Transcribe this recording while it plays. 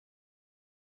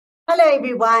Hello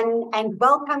everyone, and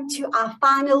welcome to our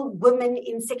final Women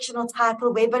in Sectional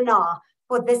Title webinar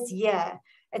for this year.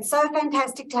 It's so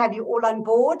fantastic to have you all on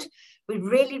board. We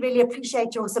really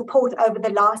appreciate your support over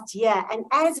the last year. And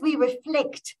as we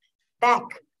reflect back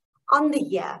on the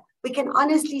year, we can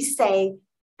honestly say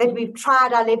that we've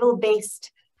tried our level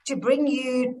best to bring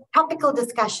you topical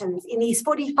discussions in these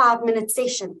 45-minute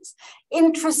sessions,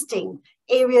 interesting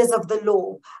areas of the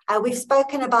law. We've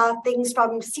spoken about things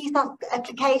from CSOC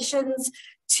applications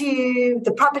to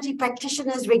the Property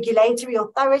Practitioners Regulatory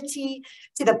Authority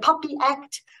to the POPI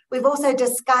Act. We've also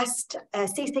discussed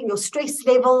assessing your stress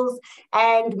levels,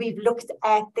 and we've looked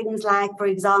at things like, for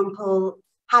example,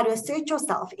 how to assert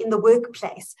yourself in the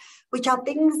workplace, which are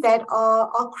things that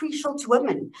are crucial to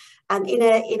women.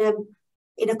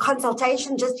 In a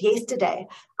consultation just yesterday,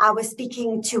 I was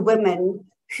speaking to women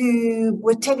who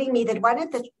were telling me that one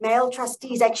of the male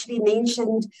trustees actually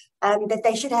mentioned that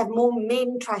they should have more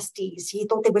men trustees. He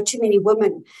thought there were too many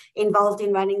women involved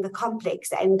in running the complex.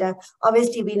 And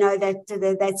obviously we know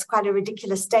that that's quite a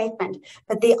ridiculous statement,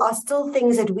 but there are still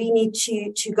things that we need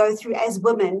to go through as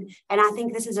women. And I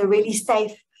think this is a really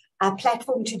safe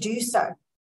platform to do so.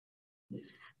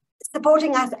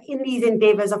 Supporting us in these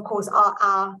endeavors, of course, are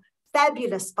our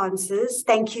fabulous sponsors.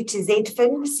 Thank you to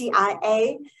ZFIN,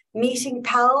 CIA, Meeting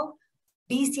Pal,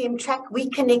 BCM Track, We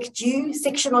Connect You,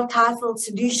 Sectional Title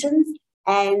Solutions,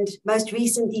 and most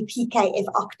recently PKF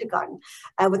Octagon.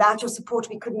 Without your support,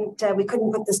 we couldn't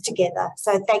put this together.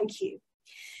 So thank you.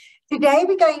 Today,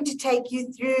 we're going to take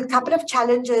you through a couple of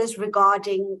challenges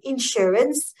regarding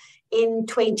insurance in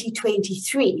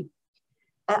 2023.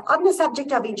 On the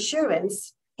subject of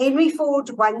insurance, Henry Ford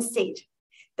once said,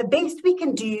 "The best we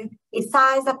can do is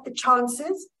size up the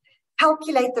chances,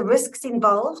 calculate the risks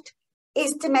involved,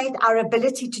 estimate our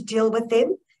ability to deal with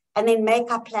them, and then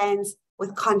make our plans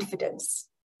with confidence."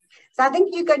 So I think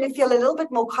you're going to feel a little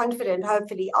bit more confident,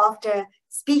 hopefully, after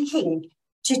speaking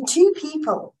to two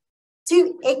people,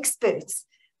 two experts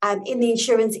in the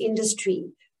insurance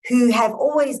industry who have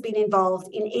always been involved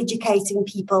in educating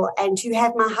people and who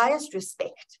have my highest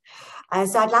respect.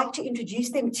 So I'd like to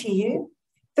introduce them to you.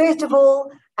 First of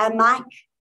all, Mike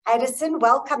Addison.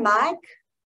 Welcome, Mike.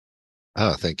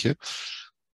 Thank you.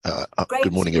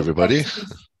 Good morning, everybody.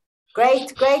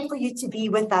 Great for you to be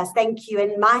with us. Thank you.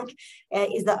 And Mike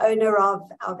is the owner of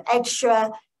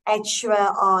Addsure.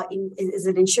 Addsure is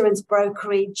an insurance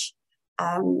brokerage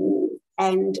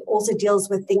and also deals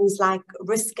with things like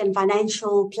risk and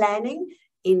financial planning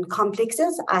in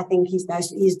complexes. I think he's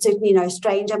certainly no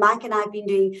stranger. Mike and I have been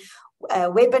doing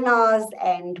webinars,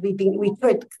 and we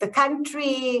toured the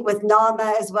country with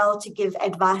NAMA as well to give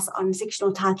advice on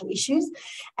sectional title issues.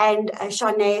 And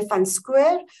Sharne Van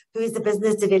Schoor, who is the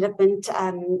business development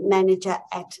manager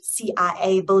at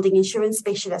CIA, building insurance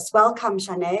specialist. Welcome,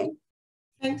 Sharne.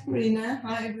 Thanks, Marina.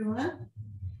 Hi, everyone.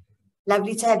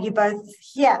 Lovely to have you both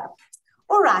here.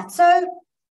 All right, so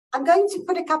I'm going to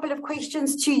put a couple of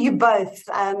questions to you both,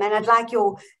 and I'd like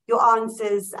your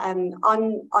answers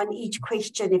on each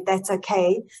question, if that's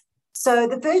okay. So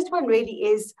the first one really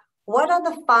is, what are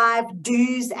the 5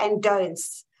 do's and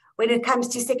don'ts when it comes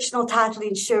to sectional title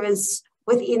insurance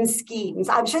within schemes?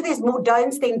 I'm sure there's more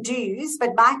don'ts than do's,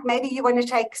 but Mike, maybe you want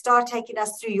to start taking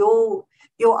us through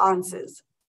your answers.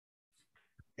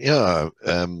 Yeah,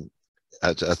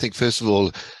 I think first of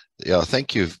all, yeah,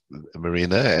 thank you,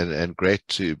 Marina, and great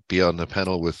to be on the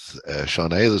panel with Sharne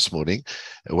this morning.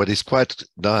 What is quite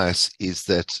nice is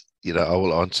that, I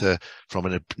will answer from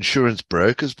an insurance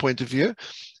broker's point of view,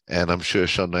 and I'm sure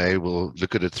Sharne will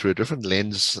look at it through a different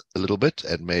lens a little bit,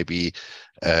 and maybe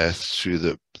through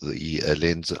the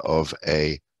lens of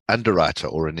a underwriter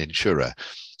or an insurer.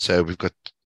 So we've got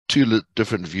 2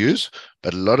 different views,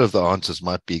 but a lot of the answers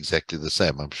might be exactly the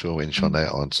same. I'm sure when Sharne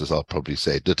answers, I'll probably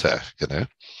say ditto,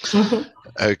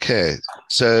 Okay,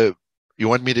 so you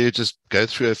want me to just go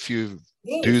through a few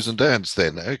do's and don'ts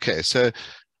then? Okay, so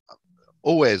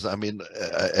always, I'm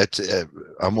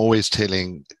always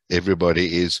telling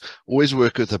everybody is always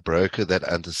work with a broker that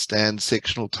understands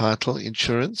sectional title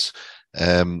insurance.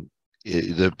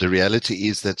 The reality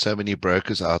is that so many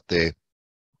brokers out there,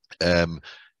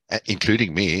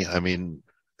 including me,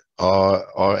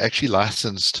 are actually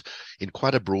licensed in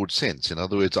quite a broad sense. In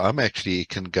other words, I'm actually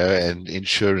can go and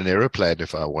insure an aeroplane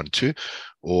if I want to,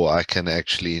 or I can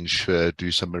actually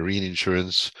do some marine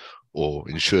insurance or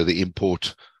insure the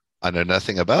import. I know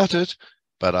nothing about it,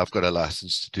 but I've got a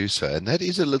license to do so. And that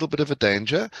is a little bit of a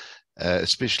danger,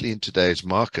 especially in today's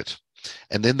market.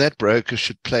 And then that broker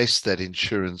should place that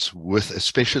insurance with a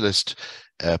specialist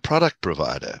product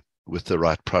provider. with the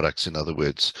right products. In other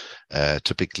words,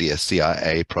 typically a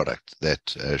CIA product that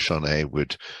Sharne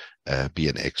would be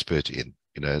an expert in.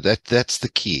 You know, that's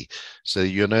the key. So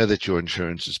you know that your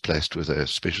insurance is placed with a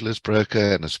specialist broker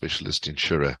and a specialist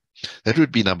insurer. That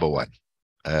would be number one.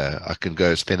 I can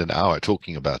go spend an hour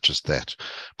talking about just that,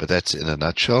 but that's in a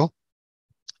nutshell.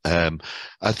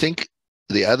 I think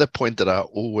the other point that I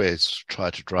always try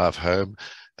to drive home,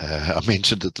 I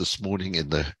mentioned it this morning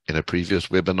in a previous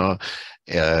webinar,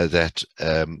 that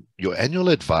your annual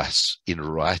advice in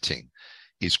writing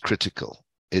is critical.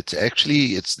 It's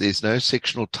actually, there's no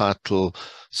Sectional Title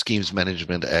Schemes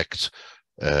Management Act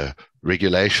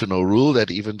regulation or rule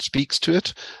that even speaks to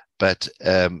it, but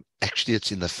actually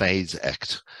it's in the FAIS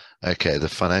Act. Okay, the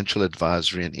Financial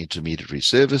Advisory and Intermediary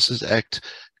Services Act.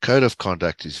 Code of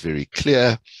conduct is very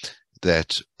clear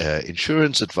that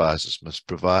insurance advisors must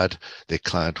provide their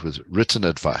client with written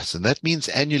advice. And that means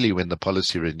annually when the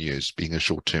policy renews, being a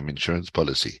short-term insurance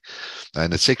policy. Now,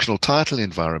 in a sectional title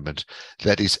environment,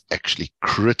 that is actually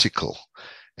critical.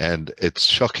 And it's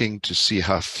shocking to see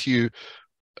how few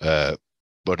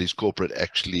bodies corporate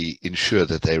actually ensure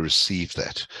that they receive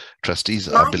that.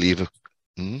 Trustees, I believe...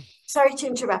 Sorry to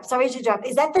interrupt.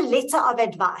 Is that the letter of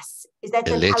advice? Is that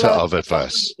a letter of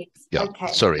advice? Yeah. Okay.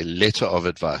 Sorry, letter of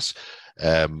advice.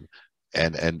 And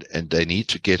they need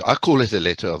to get, I call it a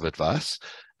letter of advice.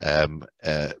 And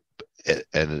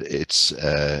it's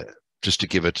just to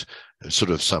give it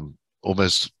sort of some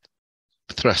almost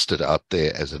thrusted out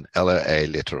there as an LOA,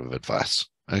 letter of advice.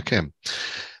 Okay.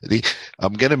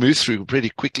 I'm going to move through pretty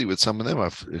quickly with some of them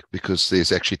because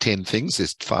there's actually 10 things.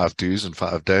 There's 5 do's and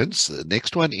 5 don'ts. The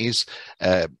next one is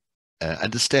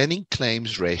understanding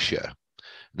claims ratio.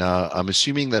 Now, I'm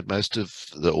assuming that most of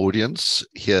the audience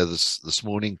here this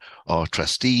morning are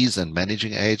trustees and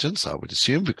managing agents, I would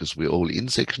assume, because we're all in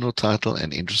sectional title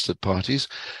and interested parties.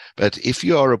 But if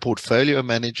you are a portfolio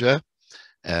manager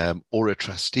or a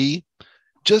trustee,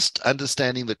 just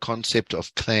understanding the concept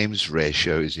of claims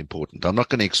ratio is important. I'm not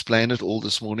going to explain it all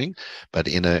this morning, but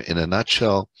in a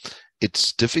nutshell,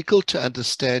 it's difficult to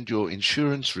understand your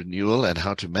insurance renewal and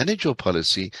how to manage your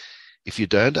policy if you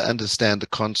don't understand the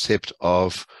concept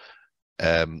of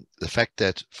the fact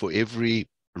that for every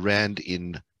rand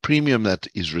in premium that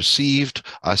is received,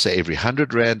 I say every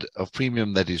 100 rand of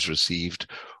premium that is received,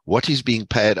 what is being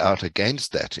paid out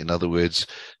against that? In other words,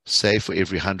 say for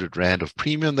every 100 rand of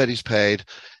premium that is paid,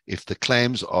 if the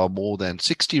claims are more than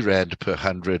 60 rand per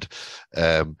 100,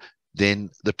 then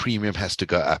the premium has to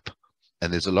go up.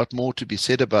 And there's a lot more to be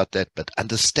said about that, but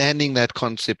understanding that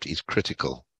concept is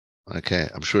critical. Okay,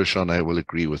 I'm sure Sharne will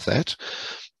agree with that.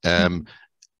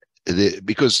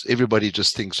 Because everybody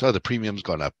just thinks, oh, the premium's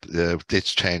gone up,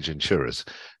 let's change insurers.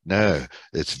 No,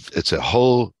 it's a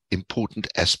whole important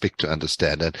aspect to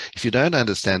understand. And if you don't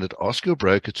understand it, ask your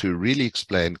broker to really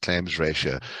explain claims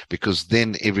ratio, because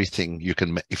then everything you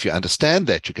can, if you understand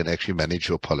that, you can actually manage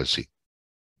your policy.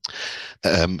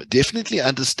 Definitely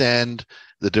understand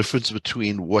the difference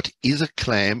between what is a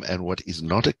claim and what is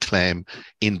not a claim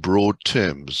in broad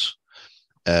terms.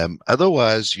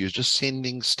 Otherwise, you're just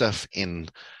sending stuff in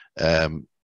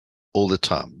all the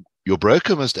time. Your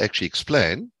broker must actually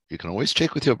explain. You can always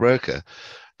check with your broker.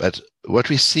 But what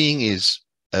we're seeing is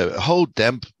a whole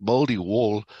damp, moldy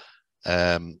wall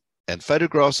and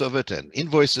photographs of it and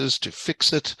invoices to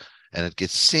fix it. And it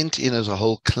gets sent in as a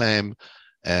whole claim.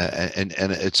 And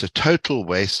it's a total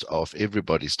waste of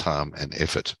everybody's time and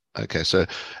effort. Okay, so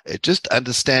just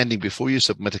understanding before you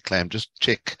submit a claim, just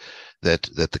check that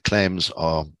the claims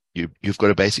are, you've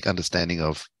got a basic understanding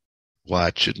of why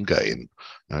it shouldn't go in.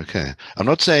 Okay, I'm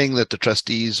not saying that the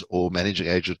trustees or managing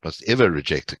agent must ever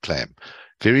reject a claim.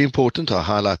 Very important, I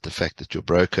highlight the fact that your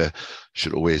broker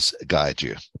should always guide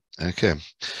you. Okay.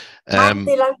 There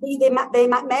may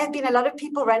have been a lot of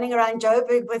people running around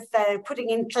Joburg with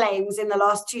putting in claims in the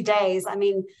last 2 days. I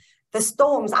mean, the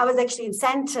storms. I was actually in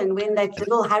Sandton when that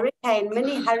little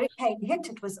mini hurricane hit.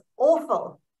 It was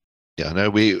awful. Yeah, no,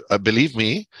 believe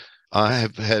me, I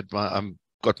have had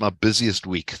got my busiest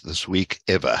week this week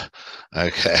ever.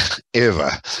 Okay,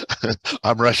 ever.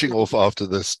 I'm rushing off after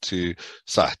this to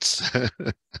sites.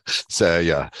 So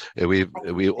yeah,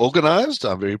 we're organized.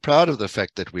 I'm very proud of the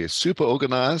fact that we're super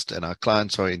organized and our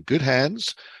clients are in good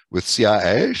hands with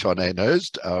CIA. Sharne knows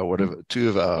two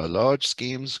of our large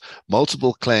schemes,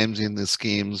 multiple claims in the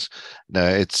schemes.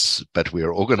 No, but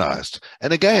we're organized.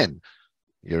 And again,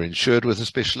 you're insured with a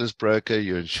specialist broker.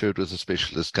 You're insured with a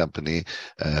specialist company.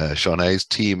 Sharne's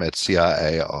team at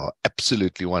CIA are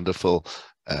absolutely wonderful.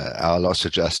 Our loss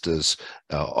adjusters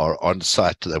are on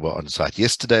site. They were on site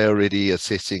yesterday already,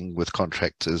 assessing with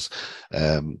contractors,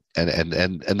 and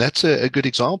that's a good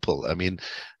example. I mean,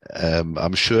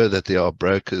 I'm sure that there are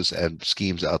brokers and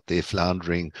schemes out there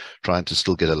floundering, trying to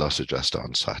still get a loss adjuster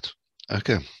on site.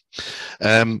 Okay,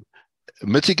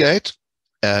 mitigate.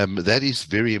 That is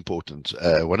very important.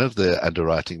 One of the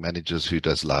underwriting managers who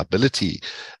does liability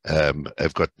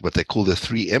have got what they call the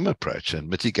 3M approach, and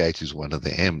mitigate is one of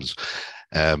the M's.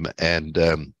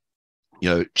 You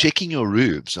know, checking your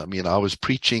roofs. I mean, I was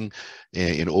preaching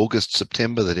in August,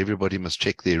 September that everybody must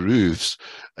check their roofs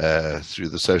through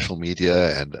the social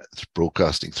media and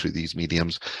broadcasting through these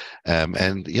mediums.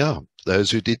 And yeah,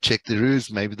 those who did check their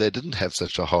roofs, maybe they didn't have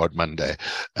such a hard Monday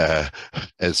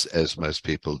as most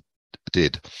people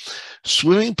did.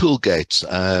 Swimming pool gates,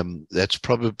 that's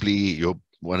probably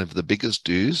one of the biggest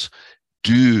do's.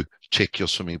 Do check your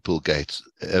swimming pool gates.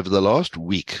 Over the last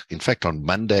week, in fact, on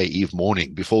Monday eve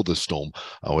morning before the storm,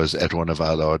 I was at one of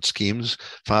our large schemes,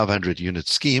 500 unit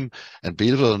scheme, and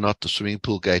believe it or not, the swimming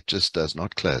pool gate just does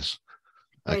not close.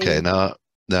 Okay, now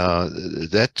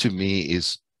that to me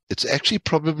it's actually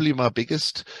probably my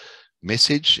biggest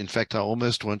message. In fact, I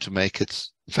almost want to make it,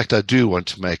 in fact, I do want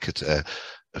to make it a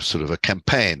sort of a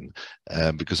campaign,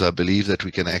 because I believe that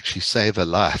we can actually save a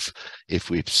life if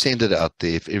we send it out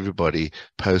there. If everybody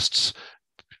posts,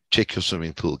 check your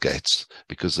swimming pool gates,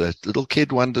 because a little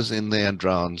kid wanders in there and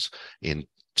drowns in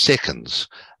seconds,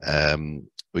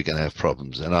 we're going to have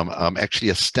problems. And I'm actually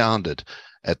astounded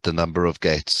at the number of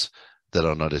gates that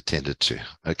are not attended to.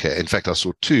 Okay, in fact, I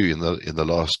saw 2 in the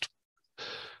last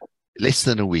less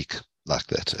than a week like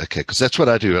that. Okay, because that's what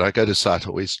I do. When I go to site, I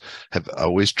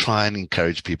always try and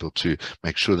encourage people to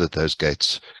make sure that those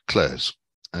gates close.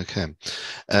 Okay,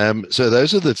 so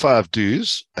those are the 5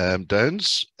 do's.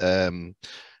 Don'ts.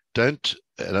 Don't,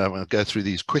 and I'm going to go through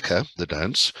these quicker. The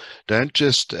don'ts. Don't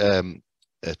just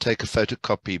take a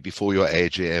photocopy before your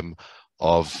AGM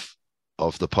of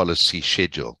the policy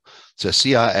schedule. So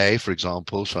CIA, for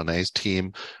example, Sharne's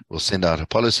team will send out a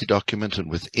policy document, and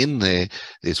within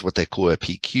there's what they call a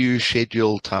PQ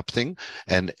schedule type thing,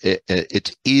 and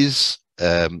it is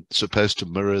supposed to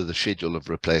mirror the schedule of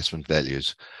replacement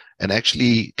values. And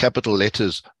actually, capital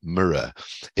letters, mirror.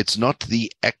 It's not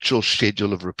the actual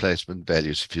schedule of replacement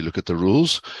values. If you look at the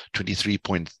rules,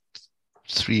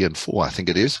 23.3 and 4, I think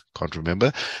it is, can't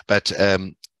remember, but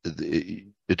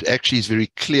it actually is very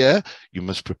clear. You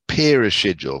must prepare a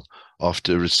schedule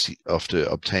after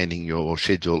obtaining your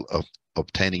schedule of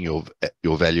obtaining your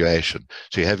valuation.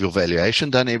 So you have your valuation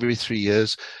done every 3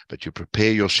 years, but you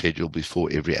prepare your schedule before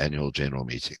every annual general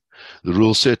meeting. The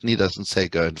rule certainly doesn't say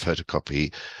go and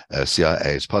photocopy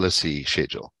CIA's policy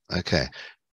schedule. Okay,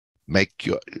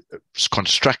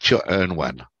 construct your own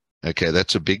one. Okay,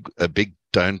 that's a big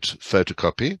don't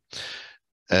photocopy.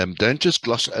 Don't just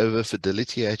gloss over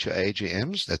fidelity at your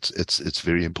AGMs. It's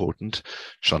very important.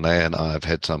 Sharne and I have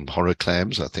had some horror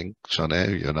claims. I think,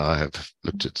 Sharne, you and I have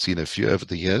seen a few over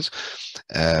the years.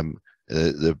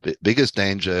 The biggest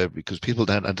danger, because people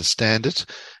don't understand it,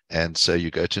 and so you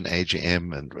go to an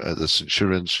AGM and this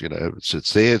insurance, you know,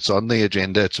 it's there, it's on the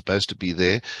agenda, it's supposed to be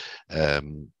there,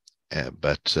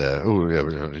 but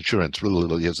insurance,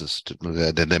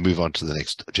 then they move on to the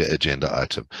next agenda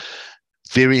item.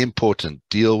 Very important,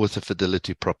 deal with the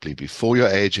fidelity properly before your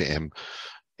AGM.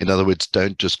 In other words,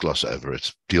 don't just gloss over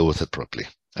it, deal with it properly.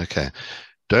 Okay,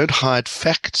 don't hide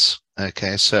facts.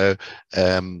 Okay, so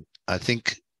I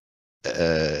think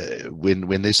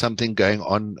when there's something going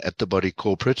on at the body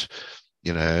corporate,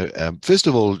 you know, first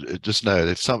of all, just know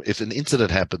if an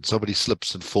incident happens, somebody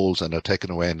slips and falls and are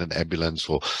taken away in an ambulance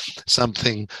or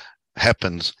something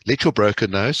happens, let your broker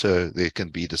know so there can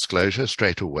be disclosure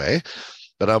straight away.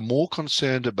 But I'm more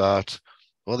concerned about,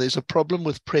 well, there's a problem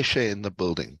with pressure in the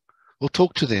building. Well,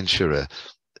 talk to the insurer.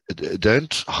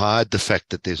 Don't hide the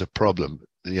fact that there's a problem.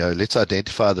 You know, let's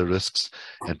identify the risks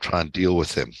and try and deal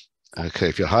with them. Okay,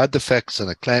 if you hide the facts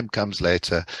and a claim comes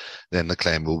later, then the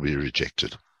claim will be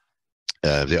rejected.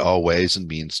 There are ways and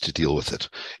means to deal with it.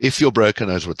 If your broker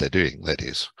knows what they're doing, that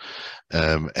is,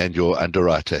 and your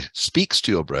underwriter speaks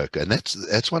to your broker. And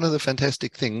that's one of the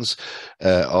fantastic things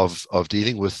of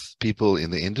dealing with people in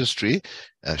the industry.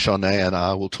 Sharne and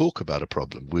I will talk about a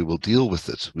problem. We will deal with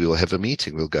it. We will have a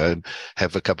meeting. We'll go and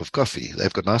have a cup of coffee.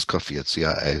 They've got nice coffee at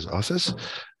CIA's office,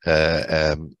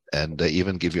 and they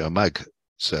even give you a mug.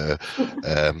 So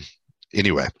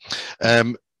anyway,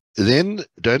 then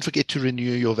don't forget to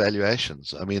renew your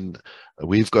valuations. I mean,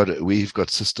 we've got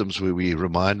systems where we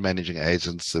remind managing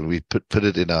agents, and we put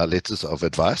it in our letters of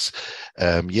advice.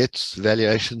 Yet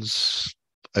valuations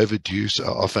overdue so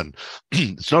often.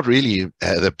 It's not really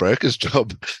the broker's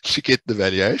job to get the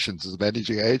valuations. It's the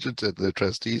managing agent and the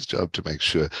trustee's job to make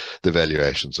sure the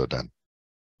valuations are done.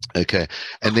 Okay,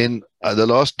 and then the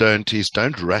last don't is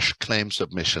don't rush claim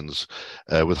submissions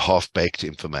with half-baked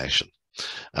information.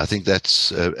 I think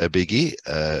that's a biggie.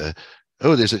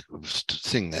 Oh, there's a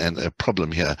thing and a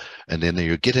problem here, and then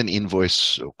you get an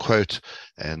invoice or quote,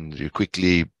 and you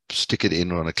quickly stick it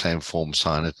in on a claim form,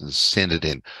 sign it, and send it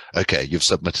in. Okay, you've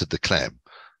submitted the claim.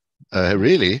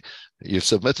 Really? You've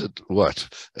submitted what?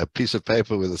 A piece of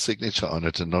paper with a signature on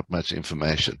it and not much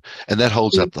information, and that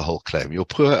holds up the whole claim. Your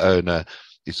poor owner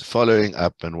is following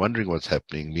up and wondering what's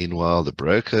happening. Meanwhile, the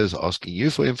broker is asking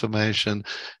you for information,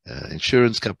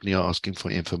 insurance company are asking for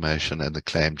information, and the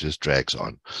claim just drags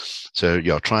on. So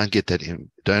yeah, try and get that in.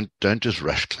 Don't just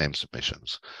rush claim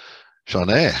submissions.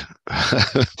 Sharne,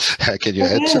 how can you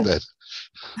add to that?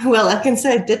 Well, I can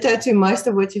say ditto to most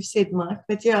of what you've said, Mike.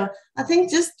 But yeah, I think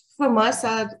just from my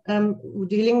side,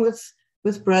 dealing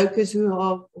with brokers who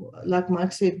are, like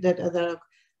Mike said, that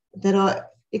are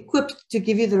equipped to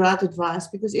give you the right advice,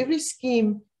 because every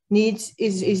scheme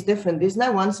is different. There's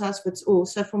no one size fits all.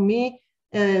 So for me,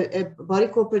 a body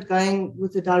corporate going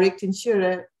with a direct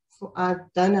insurer, I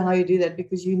don't know how you do that,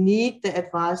 because you need the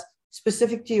advice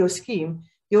specific to your scheme.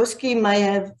 Your scheme may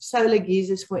have solar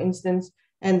geysers, for instance,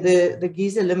 and the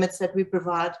geyser limits that we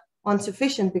provide aren't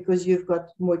sufficient because you've got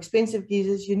more expensive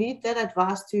geysers. You need that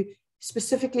advice to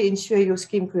specifically insure your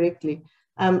scheme correctly.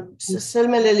 So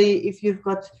similarly, if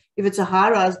it's a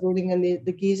high-rise building and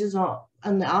the geysers are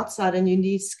on the outside and you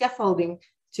need scaffolding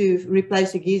to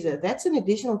replace a geyser, that's an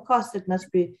additional cost that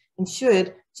must be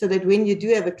insured so that when you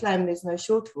do have a claim, there's no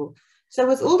shortfall. So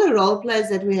with all the role plays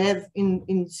that we have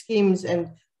in schemes, and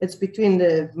it's between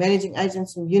the managing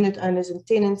agents and unit owners and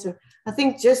tenants, and I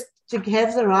think just to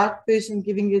have the right person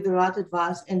giving you the right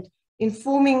advice and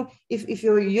informing, if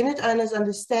your unit owners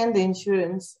understand the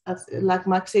insurance, like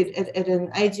Mike said, at an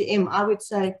AGM, I would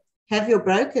say, have your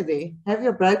broker there. Have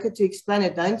your broker to explain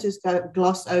it. Don't just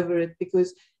gloss over it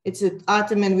because it's an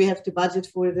item and we have to budget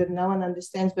for it that no one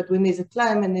understands. But when there's a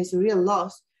claim and there's a real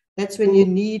loss, that's when you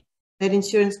need that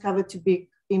insurance cover to be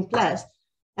in place.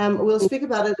 We'll speak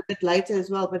about it a bit later as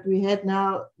well, but we had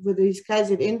now, with these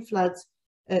KZN floods,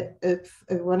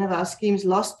 one of our schemes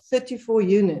lost 34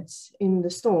 units in the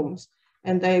storms,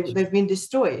 and they've been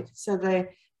destroyed. So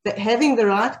having the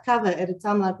right cover at a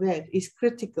time like that is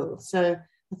critical. So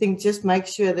I think just make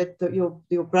sure that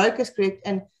your broker is correct.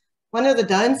 And one of the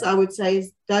don'ts I would say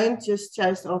is don't just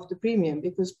chase after premium,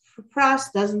 because price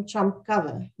doesn't trump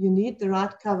cover. You need the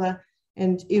right cover,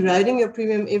 and eroding your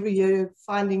premium every year,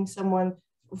 finding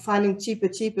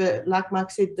cheaper, like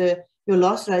Mark said, your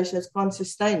loss ratios can't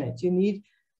sustain it. You need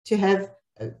to have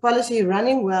a policy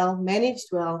running well, managed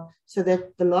well, so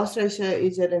that the loss ratio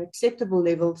is at an acceptable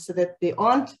level, so that there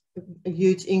aren't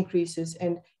huge increases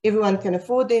and everyone can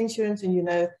afford the insurance, and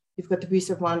you've got the peace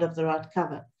of mind of the right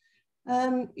cover.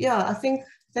 Yeah, I think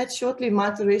that's shortly,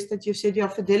 Mike. The rest that you've said,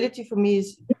 fidelity for me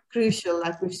is crucial.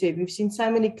 Like we've said, we've seen so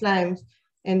many claims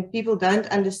and people don't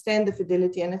understand the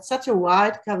fidelity, and it's such a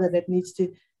wide cover that needs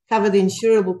to cover the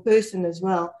insurable person as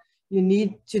well. You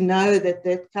need to know that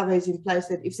that cover is in place,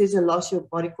 that if there's a loss, your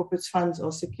body corporate's funds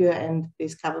are secure and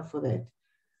there's cover for that.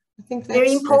 I think that's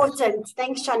very important.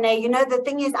 Thanks, Sharne. The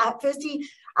thing is, firstly,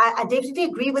 I definitely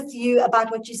agree with you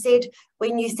about what you said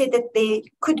when you said that there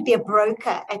could be a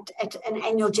broker at an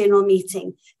annual general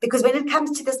meeting. Because when it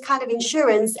comes to this kind of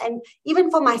insurance, and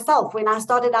even for myself, when I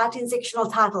started out in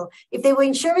sectional title, if there were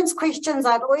insurance questions,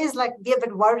 I'd always be a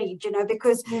bit worried,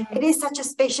 because it is such a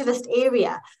specialist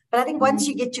area. But I think once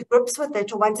you get to grips with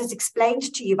it, or once it's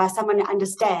explained to you by someone who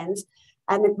understands,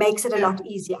 it makes it a lot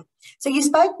easier. So you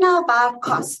spoke now about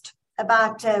cost,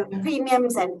 about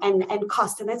premiums and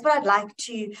cost, and that's what I'd like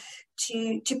to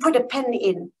put a pin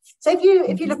in. So if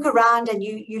you look around and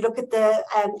you look at the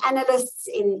analysts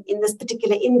in this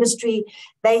particular industry,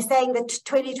 they're saying that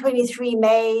 2023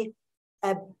 may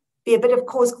be a bit of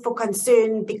cause for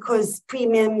concern because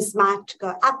premiums might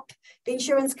go up. The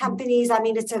insurance companies,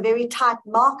 it's a very tight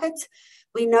market.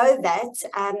 We know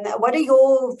that. What are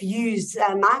your views,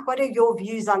 Mike? What are your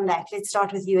views on that? Let's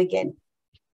start with you again.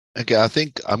 Okay, I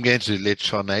think I'm going to let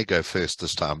Sharne go first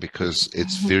this time because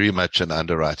it's very much an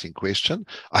underwriting question.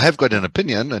 I have got an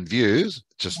opinion and views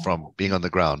just from being on the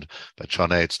ground, but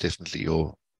Sharne, it's definitely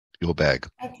your bag.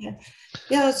 Okay.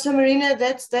 Yeah, so Marina,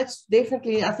 that's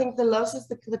definitely, I think the losses,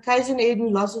 the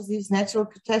KZN losses, these natural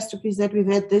catastrophes that we've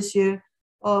had this year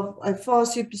have far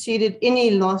superseded any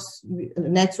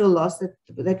natural loss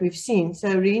that we've seen.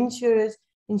 So reinsurers,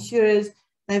 insurers,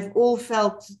 they've all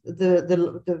felt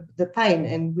the pain,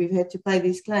 and we've had to pay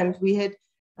these claims. We had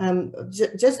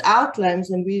just our claims,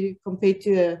 and we compared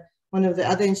to one of the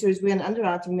other insurers, we're an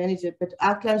underwriting manager, but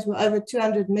our claims were over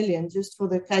 200 million just for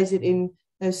the KZN,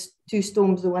 those two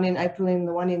storms, the one in April and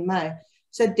the one in May.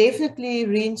 So definitely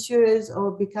reinsurers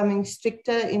are becoming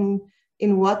stricter in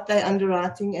what they're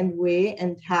underwriting and where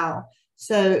and how.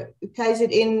 So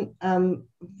KZN,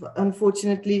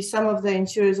 unfortunately, some of the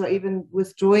insurers are even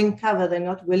withdrawing cover. They're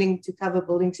not willing to cover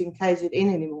buildings in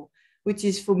KZN anymore, which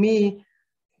is, for me,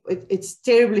 it's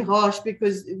terribly harsh,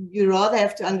 because you rather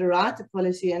have to underwrite a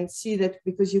policy and see that,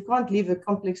 because you can't leave a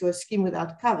complex or a scheme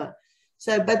without cover.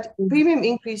 So, but premium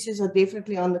increases are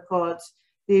definitely on the cards.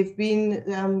 There've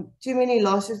been too many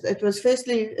losses.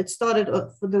 It started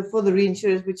for the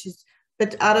reinsurers, which is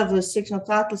but out of the sectional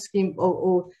title scheme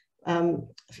or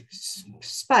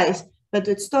space, but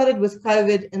it started with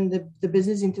COVID and the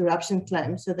business interruption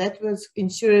claim. So that was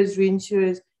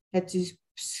reinsurers had to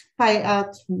pay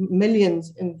out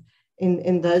millions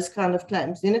in those kind of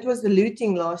claims. Then it was the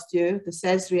looting last year, the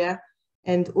SASRIA,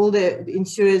 and all the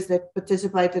insurers that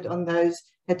participated on those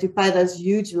had to pay those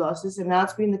huge losses. And now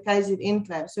it's been the KZN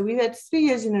claim. So we've had 3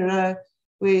 years in a row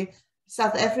where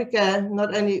South Africa,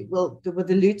 not only, well, with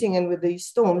the looting and with the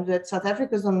storms, but South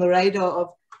Africa's on the radar of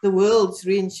the world's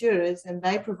reinsurers, and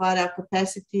they provide our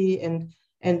capacity and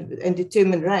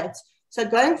determine rates. So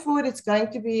going forward, it's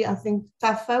going to be, I think,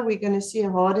 tougher. We're going to see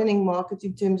a hardening market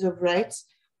in terms of rates.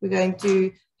 We're going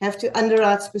to have to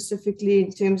underwrite specifically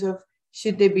in terms of,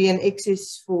 should there be an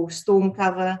excess for storm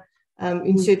cover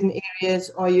in certain areas?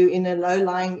 Are you in a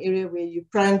low-lying area where you're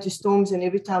prone to storms, and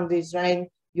every time there's rain,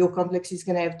 your complex is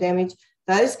going to have damage?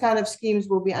 Those kind of schemes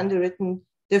will be underwritten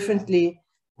differently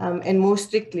and more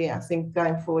strictly, I think,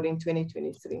 going forward in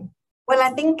 2023. Well,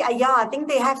 I think, I think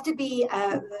they have to be,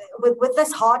 with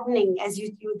this hardening, as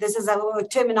this is our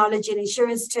terminology and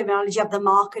insurance terminology of the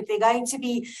market, there are going to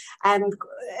be a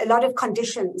lot of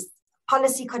conditions.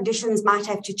 Policy conditions might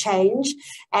have to change,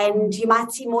 and you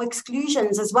might see more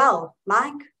exclusions as well.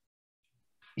 Mike?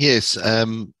 Yes,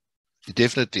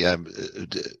 definitely.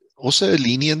 Also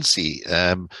leniency.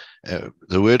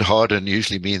 The word harden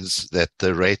usually means that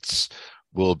the rates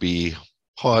will be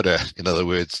harder. In other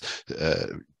words,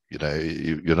 you know,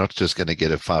 you're not just going to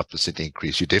get a 5%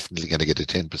 increase. You're definitely going to get a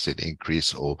 10%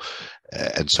 increase, or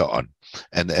and so on.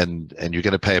 And you're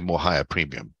going to pay a more higher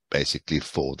premium, basically,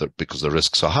 because the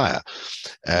risks are higher.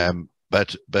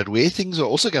 But where things are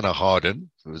also going to harden,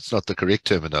 it's not the correct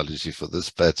terminology for this,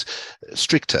 but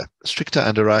stricter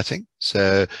underwriting.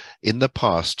 So in the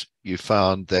past, you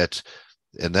found that,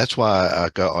 and that's why I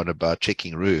go on about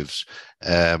checking roofs,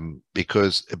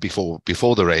 because before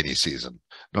the rainy season,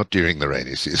 not during the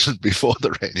rainy season, before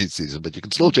the rainy season, but you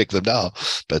can still check them now,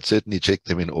 but certainly check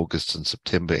them in August and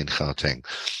September in Gauteng,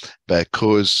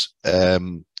 because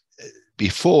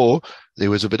before there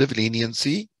was a bit of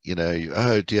leniency, you know,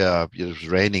 oh dear, it was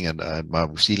raining and my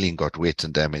ceiling got wet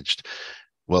and damaged.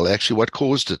 Well, actually, what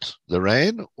caused it? The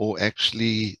rain, or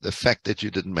actually the fact that you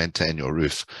didn't maintain your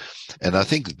roof? And I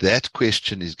think that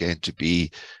question is going to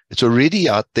be, it's already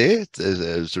out there,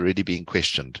 it's already being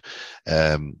questioned.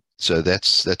 So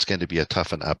that's going to be a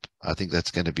toughen up. I think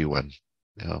that's going to be one.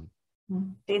 Yeah.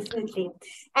 Definitely.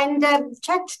 And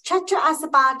chat to us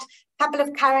about a couple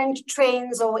of current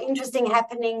trends or interesting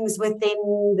happenings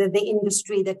within the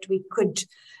industry that we could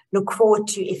look forward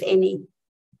to, if any.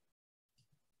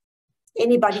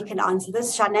 Anybody can answer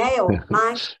this, Sharne or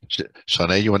Mike?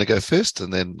 Sharne, you want to go first,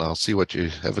 and then I'll see what you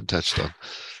haven't touched on.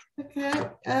 Okay.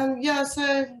 Yeah,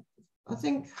 so I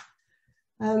think...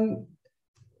 oh,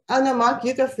 no, Mike,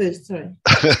 you go first, sorry.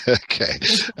 Okay.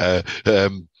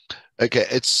 Okay,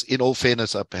 it's, in all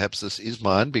fairness, perhaps this is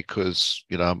mine, because,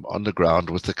 you know, I'm on the ground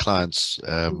with the clients.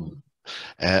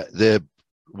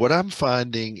 What I'm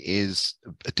finding is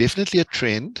definitely a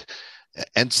trend,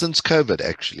 and since COVID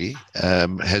actually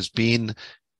has been,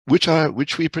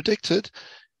 which we predicted.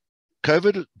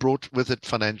 COVID brought with it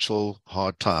financial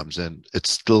hard times, and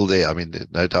it's still there. I mean,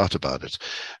 no doubt about it.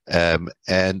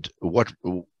 And what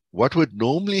would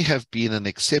normally have been an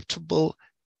acceptable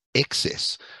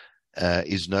excess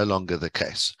is no longer the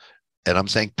case. And I'm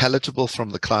saying palatable from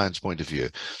the client's point of view.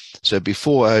 So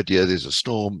before, oh dear, there's a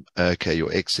storm. Okay,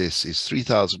 your excess is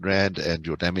 3,000 Rand and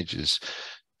your damage is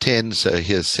 10. So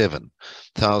here's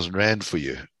 7,000 Rand for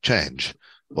you. Change.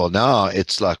 Well, now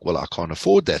it's like, well, I can't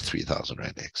afford that 3,000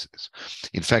 Rand excess.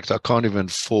 In fact, I can't even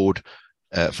afford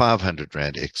 500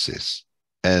 Rand excess.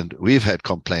 And we've had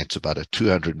complaints about a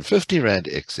 250 Rand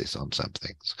excess on some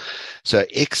things. So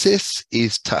excess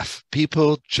is tough.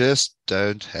 People just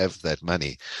don't have that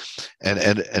money. And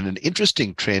an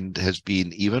interesting trend has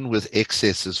been, even with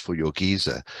excesses for your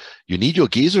geyser, you need your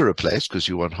geyser replaced because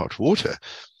you want hot water.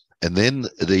 and then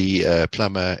the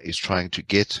plumber is trying to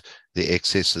get the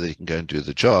excess so that he can go and do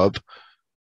the job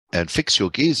and fix your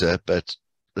geyser, but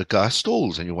the guy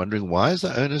stalls, and you're wondering, why is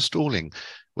the owner stalling?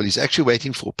 Well, he's actually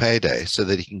waiting for payday so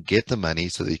that he can get the money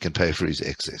so that he can pay for his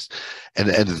excess. And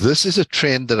this is a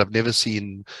trend that I've never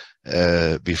seen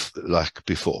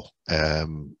before.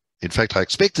 In fact, I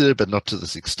expected it, but not to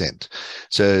this extent.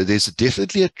 So there's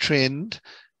definitely a trend.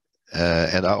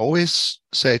 And I always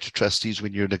say to trustees,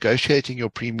 when you're negotiating your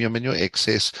premium and your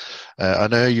excess, I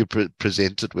know you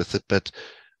presented with it, but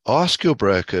ask your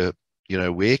broker,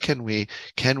 where can we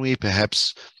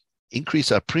perhaps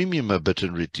increase our premium a bit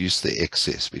and reduce the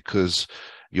excess? Because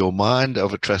your mind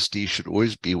of a trustee should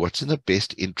always be what's in the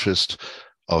best interest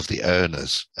of the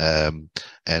owners, and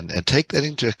take that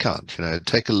into account.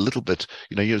 Take a little bit.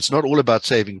 It's not all about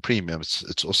saving premiums.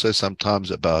 It's also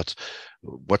sometimes about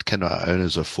what can our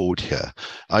owners afford here.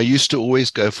 I used to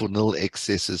always go for nil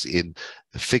excesses in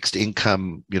fixed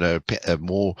income,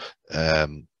 more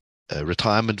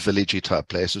retirement villagey type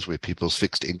places where people's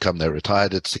fixed income, they're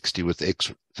retired at 60 with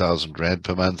X thousand rand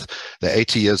per month. They're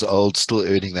 80 years old, still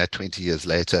earning that 20 years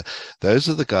later. Those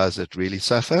are the guys that really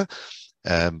suffer.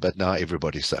 But now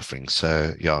everybody's suffering.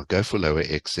 So yeah, go for lower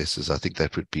excesses. I think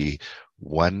that would be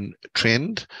one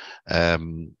trend.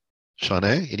 Sharne,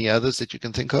 any others that you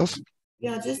can think of?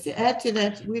 Yeah, just to add to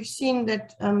that, we've seen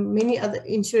that many other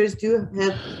insurers do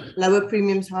have lower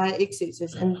premiums, higher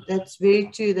excesses, and that's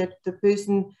very true. That the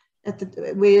person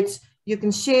where you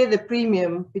can share the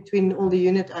premium between all the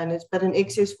unit owners, but an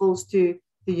excess falls to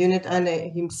the unit owner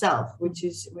himself, which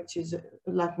is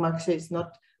like Mark says,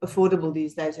 not affordable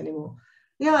these days anymore.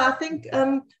 Yeah, I think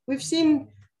we've seen.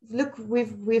 Look,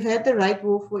 we've had the rate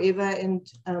war forever, and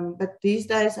but these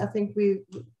days I think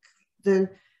the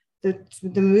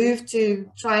move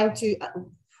to trying to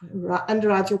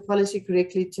underwrite your policy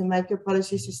correctly, to make your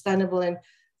policy sustainable, and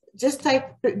just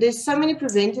there's so many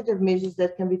preventative measures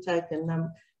that can be taken.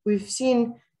 We've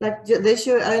seen, like this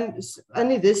year,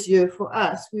 only this year for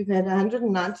us, we've had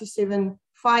 197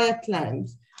 fire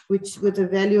claims, which with a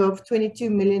value of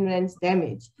 22 million rands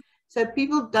damage. So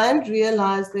people don't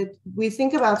realize that we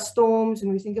think about storms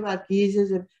and we think about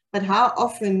geysers, but how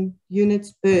often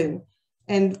units burn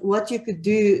and what you could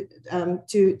do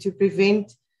to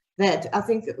prevent that. I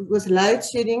think with load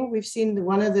shedding, we've seen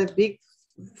one of the big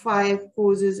fire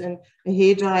causes, and a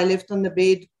hairdryer left on the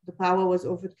bed, the power was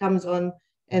off, it comes on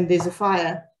and there's a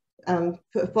fire.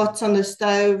 Pots on the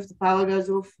stove, the power goes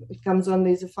off, it comes on,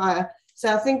 there's a fire.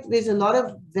 So I think there's a lot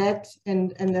of that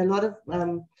and a lot of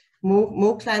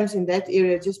more claims in that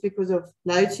area just because of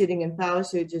load shedding and power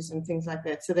surges and things like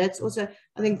that. So that's also,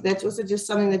 I think that's also just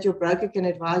something that your broker can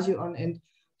advise you on, and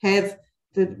have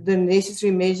the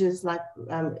necessary measures like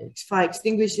fire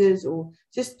extinguishers, or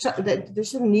just that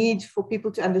there's a need for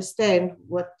people to understand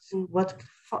what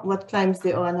claims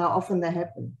there are and how often they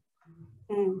happen.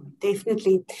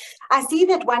 Definitely. I see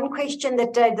that one question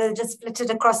that they just flitted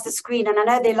across the screen, and I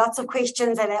know there are lots of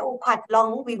questions and they're all quite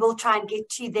long. We will try and get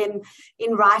to them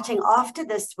in writing after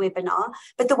this webinar.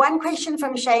 But the one question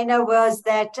from Shana was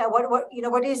that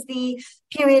what is the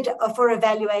period for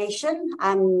evaluation?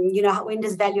 When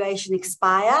does valuation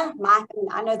expire? Mike,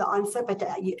 I know the answer, but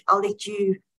I'll let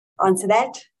you answer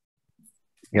that.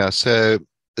 Yeah. So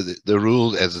the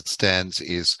rule as it stands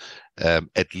is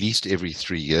at least every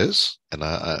 3 years. And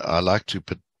I like to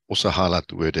also highlight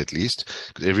the word at least,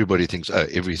 because everybody thinks, oh,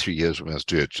 every 3 years we must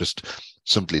do it. Just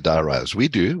simply diarise. We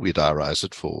diarise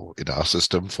it in our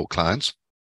system for clients.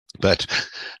 But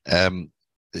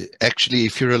actually,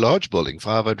 if you're a large building,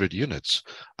 500 units,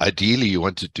 ideally you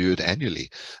want to do it annually,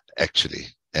 actually.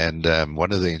 And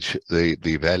one of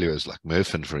the valuers like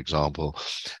Murphin, for example,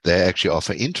 they actually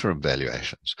offer interim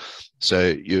valuations.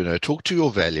 So, talk to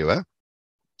your valuer.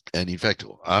 And in fact,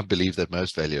 I believe that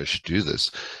most valuers should do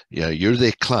this. You're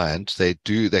their client. They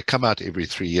come out every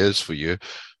 3 years for you.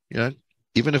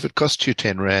 Even if it costs you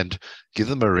 10 rand, give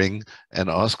them a ring and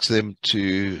ask them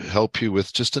to help you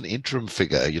with just an interim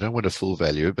figure. You don't want a full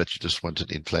value, but you just want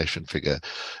an inflation figure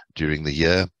during the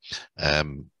year.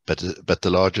 But the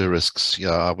larger risks,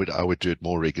 I would do it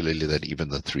more regularly than even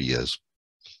the 3 years.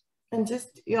 And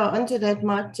just onto that,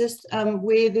 Mark, just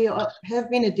where there have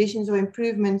been additions or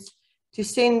improvements to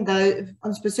send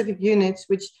on specific units,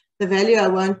 which the valuer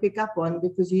won't pick up on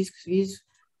because he's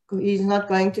not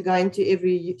going to go into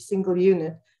every single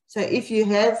unit. So if you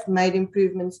have made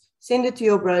improvements, send it to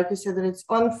your broker so that it's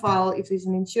on file. If there's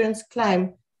an insurance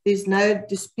claim, there's no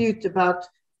dispute about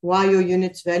why your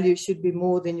unit's value should be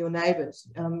more than your neighbours.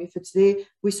 If it's there,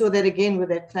 we saw that again with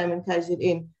that claim in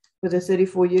KZN with the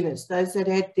 34 units. Those that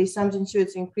had their sums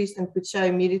insureds increased and could show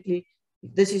immediately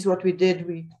this is what we did.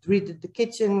 We redid the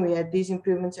kitchen, we had these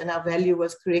improvements, and our value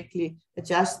was correctly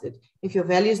adjusted. If your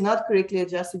value is not correctly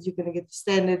adjusted, you're going to get the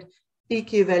standard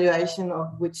PQ valuation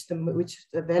of which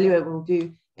the valuer will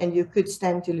do, and you could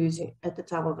stand to lose it at the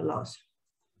time of a loss.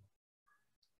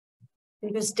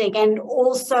 Interesting. And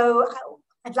also,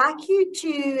 I'd like you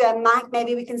to, Mike,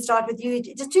 maybe we can start with you,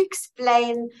 just to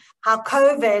explain how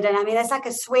COVID, and I mean, that's like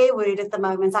a swear word at the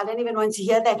moment, so I don't even want to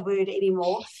hear that word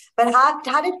anymore, but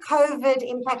how did COVID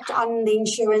impact on the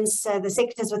insurance, the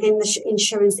sectors within the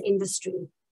insurance industry?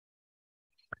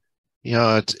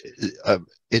 Yeah,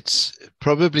 it's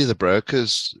probably the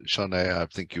brokers, Sharne, I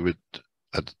think you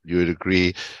would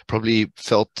agree, probably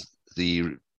felt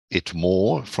it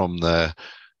more from the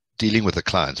dealing with the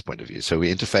client's point of view. So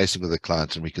we're interfacing with the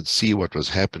clients and we could see what was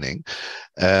happening.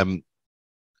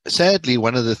 Sadly,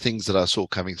 one of the things that I saw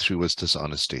coming through was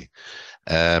dishonesty.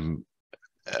 I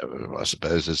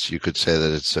suppose you could say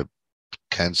that it's a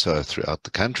cancer throughout the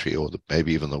country, or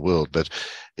maybe even the world, but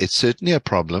it's certainly a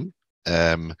problem.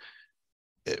 When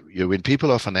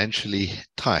people are financially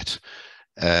tight,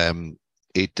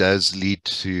 it does lead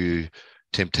to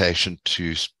temptation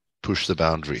to push the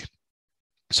boundary.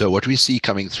 So what we see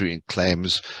coming through in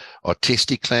claims are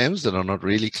testy claims that are not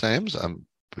really claims.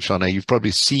 Sharne, you've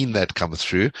probably seen that come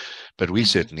through, but we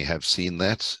certainly have seen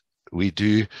that. We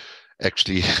do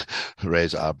actually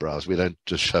raise eyebrows. We don't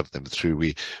just shove them through.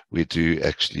 We do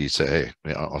actually say, hey,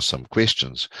 there are some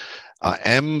questions. I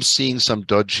am seeing some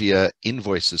dodgier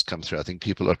invoices come through. I think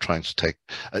people are trying to take,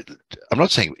 I'm not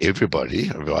saying everybody,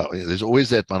 there's always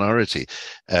that minority,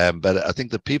 but I think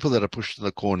the people that are pushed in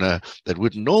the corner that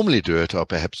wouldn't normally do it are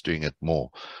perhaps doing it more.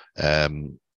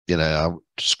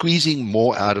 Squeezing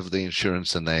more out of the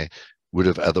insurance than they would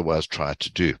have otherwise tried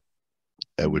to do.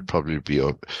 Would probably be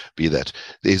that.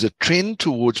 There's a trend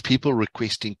towards people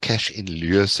requesting cash in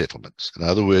lieu settlements. In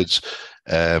other words,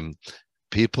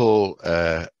 people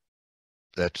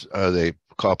that their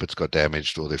carpets got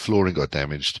damaged or their flooring got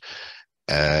damaged,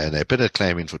 and they put a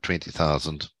claim in for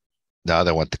 20,000. Now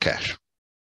they want the cash.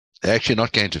 They're actually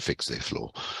not going to fix their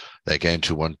floor. They're going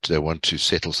to want to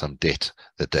settle some debt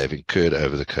that they've incurred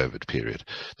over the COVID period.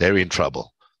 They're in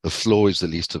trouble. The floor is the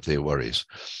least of their worries.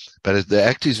 But the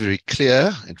Act is very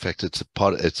clear. In fact,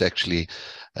 it's actually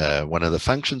one of the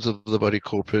functions of the body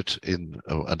corporate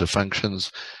under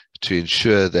functions to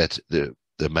ensure that the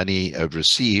money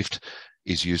received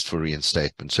is used for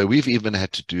reinstatement. So we've even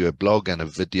had to do a blog and a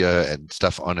video and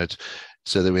stuff on it,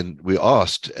 so that when we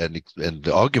asked and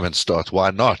the argument starts,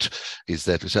 why not, is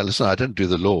that we say, listen, I don't do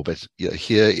the law, but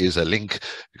here is a link,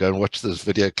 go and watch this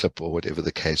video clip or whatever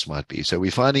the case might be. So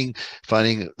we're finding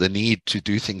the need to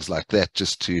do things like that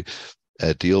just to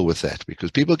deal with that,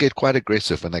 because people get quite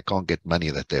aggressive when they can't get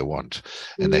money that they want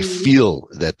and they feel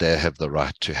that they have the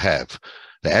right to have.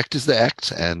 The Act is the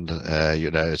Act, and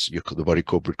the body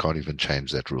corporate can't even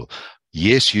change that rule.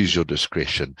 Yes, use your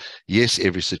discretion. Yes,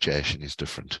 every situation is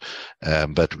different,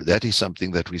 but that is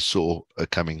something that we saw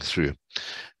coming through.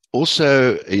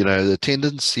 Also, the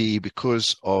tendency,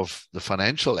 because of the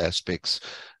financial aspects,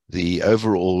 the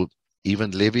overall even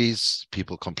levies,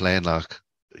 people complain like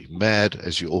mad,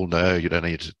 as you all know.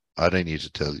 I don't need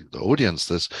to tell the audience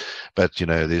this, but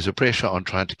there's a pressure on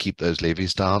trying to keep those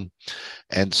levies down,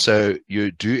 and so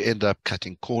you do end up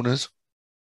cutting corners.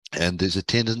 And there's a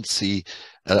tendency,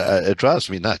 it drives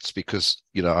me nuts, because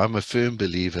I'm a firm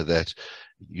believer that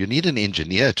you need an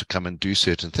engineer to come and do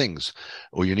certain things,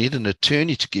 or you need an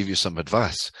attorney to give you some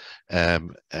advice.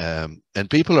 And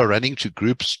people are running to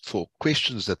groups for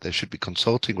questions that they should be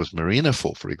consulting with Marina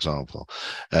for example,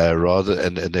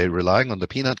 and they're relying on the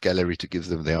peanut gallery to give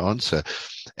them their answer.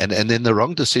 And then the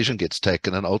wrong decision gets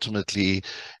taken, and ultimately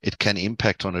it can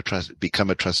impact on become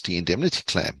a trustee indemnity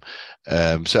claim.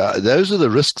 So those are the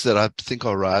risks that I think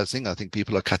are rising. I think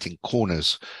people are cutting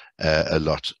corners a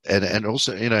lot, and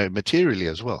also materially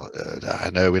as well. I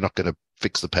know we're not going to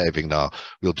fix the paving now,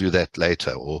 we'll do that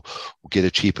later, or get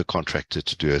a cheaper contractor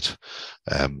to do it.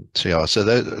 So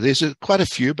there's quite a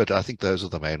few, but I think those are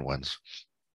the main ones.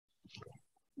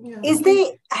 Yeah.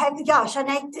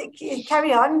 Sharne,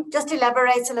 carry on, just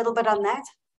elaborate a little bit on that.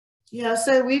 Yeah,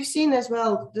 so we've seen as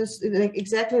well this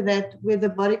exactly that, where the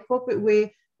body corporate, where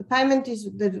the payment is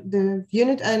the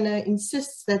unit owner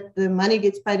insists that the money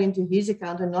gets paid into his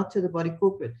account and not to the body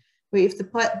corporate. Where if the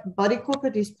body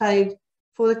corporate is paid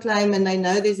for the claim and they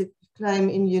know there's a claim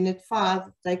in unit 5,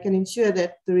 they can ensure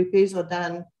that the repairs are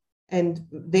done and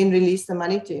then release the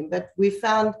money to him. But we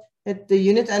found that the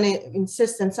unit owner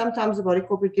insists, and sometimes the body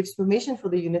corporate gives permission for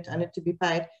the unit owner to be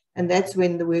paid, and that's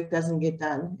when the work doesn't get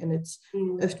done. And it's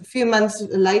a few months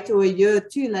later, or a year or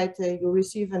two later, you'll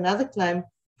receive another claim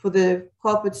the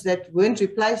carpets that weren't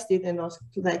replaced yet, and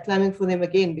they're claiming for them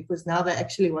again because now they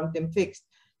actually want them fixed.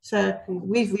 So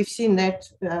we've seen that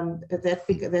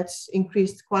that's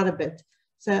increased quite a bit.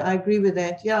 So I agree with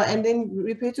that. Yeah, and then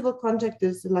reputable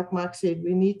contractors, like Mark said,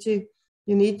 you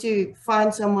need to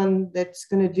find someone that's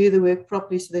going to do the work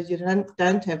properly so that you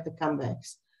don't have the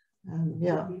comebacks.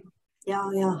 Yeah,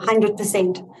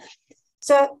 100%.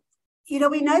 So, you know,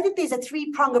 we know that there's a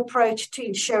three-prong approach to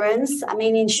insurance. I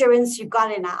mean, insurance, you've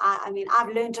got, and I mean,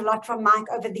 I've learned a lot from Mike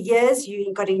over the years.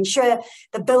 You've got to insure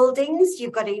the buildings,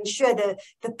 you've got to insure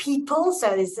the people, so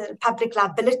there's a public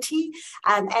liability,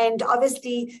 and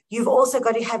obviously you've also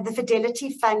got to have the Fidelity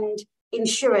Fund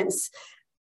insurance.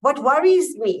 What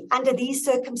worries me under these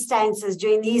circumstances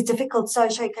during these difficult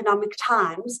socioeconomic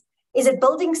times is that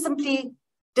buildings simply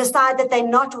decide that they're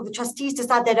not, or the trustees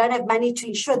decide they don't have money to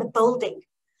insure the building.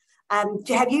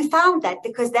 Have you found that?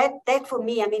 Because that for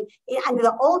me, I mean, under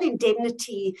the old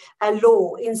indemnity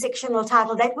law in sectional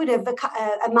title, that would have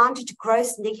amounted to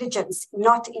gross negligence,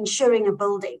 not insuring a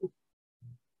building.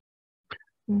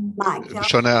 Mike, yeah?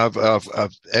 Sharne,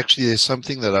 I've actually, there's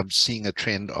something that I'm seeing a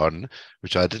trend on,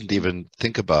 which I didn't even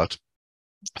think about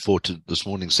for this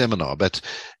morning's seminar. But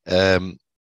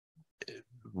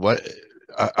what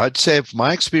I'd say,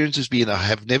 my experience has been, I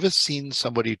have never seen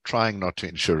somebody trying not to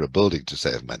insure a building to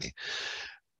save money.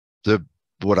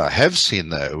 What I have seen,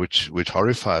 though, which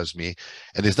horrifies me,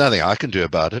 and there's nothing I can do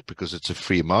about it because it's a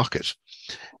free market,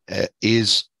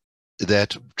 is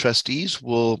that trustees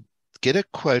will get a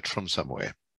quote from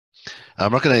somewhere.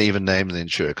 I'm not going to even name the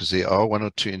insurer because there are one or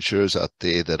two insurers out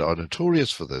there that are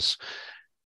notorious for this.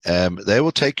 They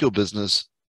will take your business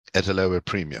at a lower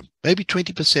premium, maybe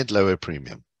 20% lower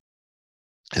premium.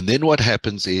 And then what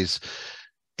happens is,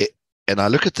 and I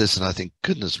look at this and I think,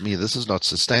 goodness me, this is not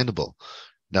sustainable.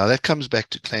 Now that comes back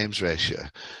to claims ratio.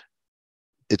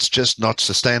 It's just not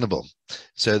sustainable.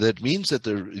 So that means that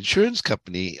the insurance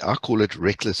company, I call it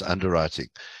reckless underwriting.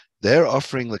 They're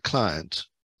offering the client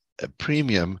a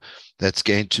premium that's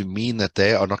going to mean that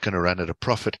they are not going to run at a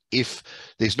profit if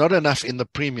there's not enough in the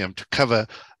premium to cover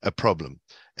a problem.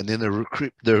 And then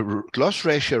the loss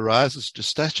ratio rises to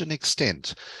such an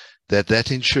extent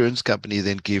that insurance company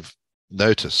then give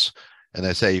notice, and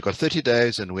they say, you've got 30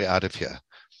 days and we're out of here.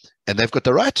 And they've got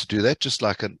the right to do that, just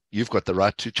like you've got the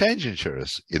right to change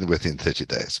insurers within 30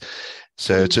 days.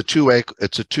 So it's a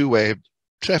two-way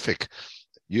traffic.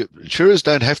 Insurers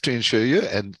don't have to insure you,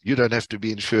 and you don't have to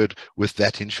be insured with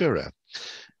that insurer.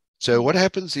 So what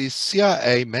happens is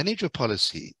CIA manage a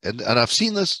policy, and I've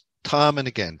seen this time and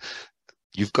again.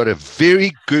 You've got a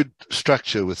very good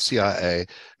structure with CIA.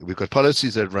 We've got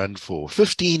policies that run for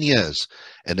 15 years,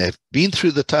 and they've been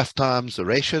through the tough times. The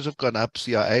ratios have gone up.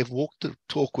 CIA have walked the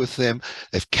talk with them.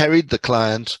 They've carried the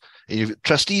client. And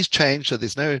trustees change, so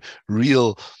there's no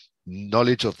real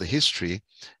knowledge of the history.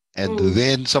 And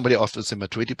then somebody offers them a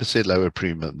 20% lower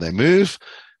premium. They move.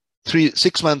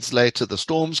 6 months later, the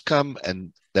storms come,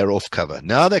 and they're off cover.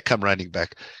 Now they come running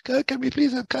back. Go, can we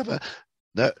please have cover?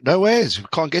 No ways. We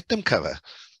can't get them cover,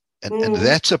 and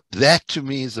that to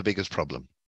me is the biggest problem.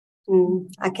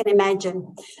 I can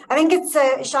imagine. I think it's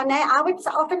Sharne, I would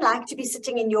often like to be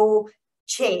sitting in your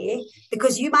chair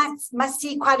because you must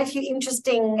see quite a few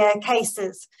interesting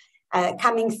cases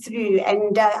coming through.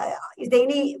 And is there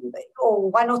any or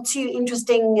one or two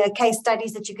interesting case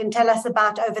studies that you can tell us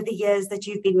about over the years that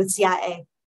you've been with CIA?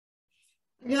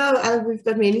 Yeah, we've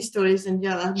got many stories, and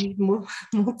yeah, I need more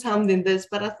time than this.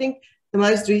 But I think the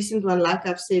most recent one, like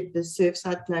I've said, the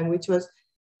Surfside claim, which was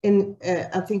in,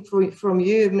 I think from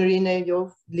you, Marina,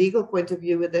 your legal point of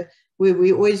view, where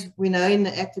we know in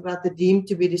the Act about the deemed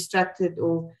to be distracted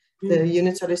or the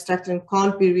units are distracted and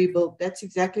can't be rebuilt. That's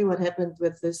exactly what happened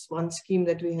with this one scheme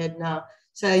that we had now.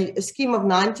 So a scheme of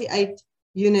 98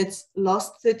 units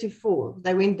lost 34.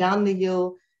 They went down the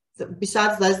hill.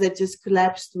 Besides those that just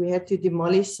collapsed, we had to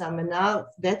demolish some. And now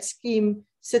that scheme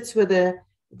sits with the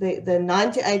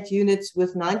 98 units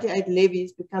with 98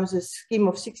 levies, becomes a scheme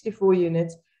of 64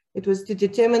 units. It was to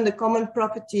determine the common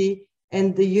property,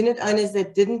 and the unit owners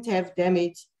that didn't have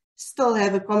damage still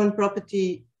have a common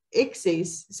property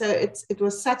excess. So it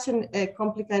was such a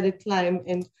complicated claim,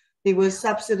 and there was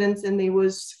subsidence, and there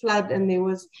was flood, and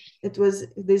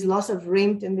there's loss of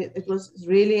rent, and it was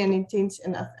really an intense.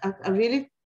 And I really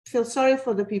feel sorry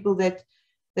for the people that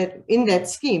in that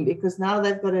scheme, because now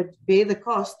they've got to bear the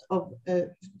cost of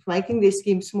making their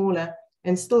scheme smaller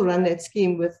and still run that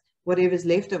scheme with whatever's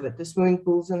left of it, the swimming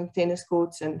pools and tennis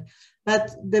courts.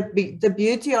 But the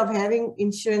beauty of having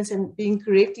insurance and being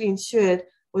correctly insured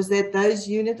was that those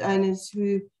unit owners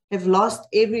who have lost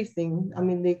everything, I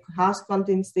mean, their house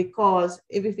contents, their cars,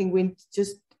 everything went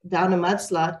just down a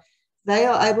mudslide, they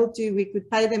are able to, we could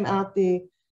pay them out the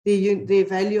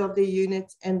value of their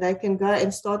unit, and they can go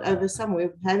and start over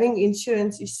somewhere. Having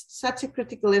insurance is such a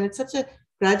critical, and it's such a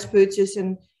grudge purchase.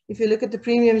 And if you look at the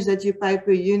premiums that you pay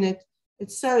per unit,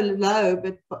 it's so low,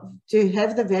 but to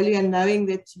have the value and knowing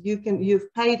that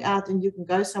you've paid out and you can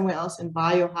go somewhere else and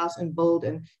buy your house and build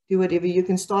and do whatever, you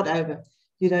can start over.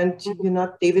 You're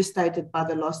not devastated by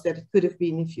the loss that it could have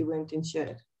been if you weren't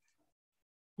insured.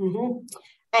 Mm-hmm.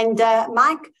 And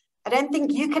Mike, I don't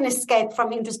think you can escape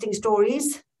from interesting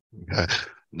stories.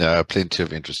 No, plenty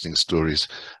of interesting stories.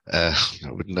 I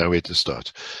wouldn't know where to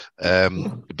start.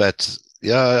 But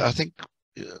yeah, I think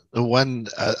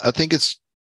I think it's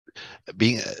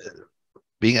being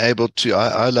able to.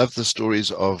 I love the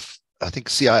stories of. I think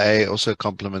CIA also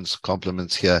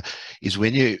compliments here is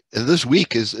when you. And this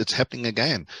week it's happening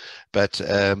again, but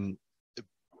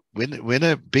when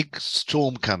a big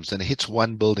storm comes and hits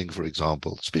one building, for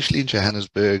example, especially in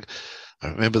Johannesburg. I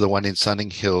remember the one in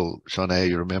Sunninghill, Sharne,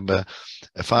 you remember,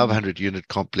 a 500-unit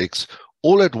complex.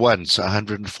 All at once,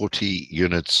 140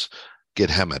 units get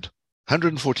hammered.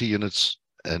 140 units,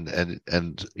 and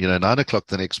 9 o'clock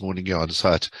the next morning you're on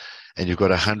site, and you've got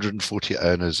 140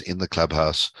 owners in the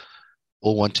clubhouse,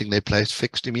 all wanting their place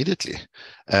fixed immediately.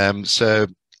 So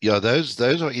yeah, those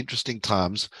are interesting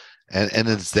times. And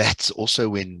that's also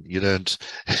when you don't,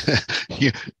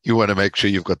 you want to make sure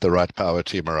you've got the right power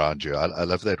team around you. I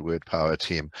love that word, power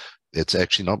team. It's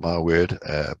actually not my word.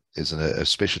 There's a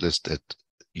specialist that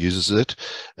uses it,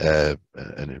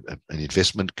 an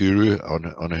investment guru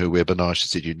on her webinar. She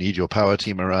said, you need your power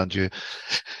team around you.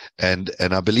 And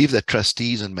I believe that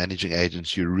trustees and managing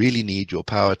agents, you really need your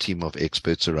power team of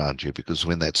experts around you, because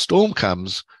when that storm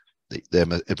comes,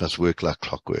 it must work like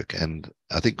clockwork. And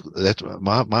I think that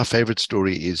my favorite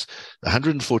story is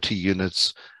 140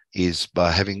 units is by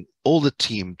having all the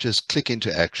team just click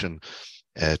into action.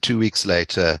 2 weeks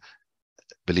later,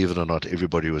 believe it or not,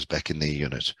 everybody was back in their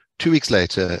unit. 2 weeks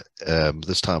later,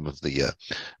 this time of the year.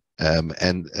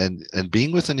 And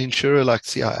being with an insurer like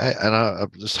CIA, and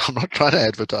I'm not trying to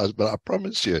advertise, but I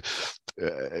promise you,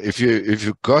 if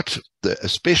you've got a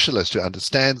specialist who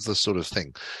understands this sort of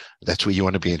thing, that's where you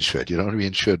want to be insured. You don't want to be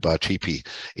insured by a cheapy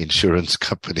insurance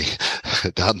company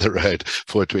down the road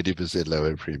for a 20%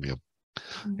 lower premium.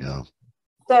 Yeah.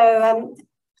 So,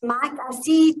 Mike, I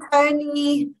see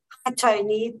Tony. Hi,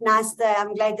 Tony. Nice.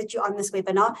 I'm glad that you're on this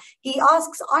webinar. He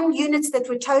asks, on units that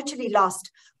were totally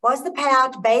lost, was the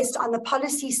payout based on the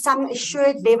policy sum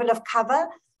assured level of cover,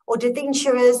 or did the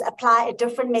insurers apply a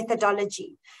different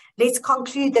methodology? Let's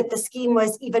conclude that the scheme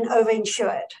was even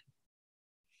overinsured.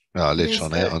 I'll let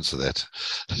Sharne answer that.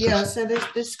 Yeah, so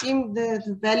the scheme,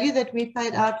 the value that we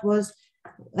paid out was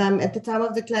at the time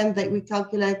of the claim that we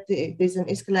calculate there's an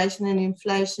escalation in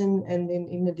inflation, and then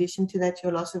in addition to that,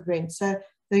 your loss of rent. So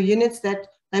the units that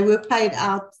they were paid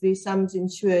out, the sums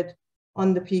insured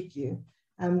on the PQ.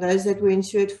 Those that were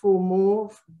insured for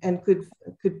more and could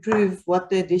prove what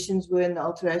the additions were and the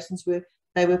alterations were,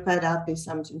 they were paid out their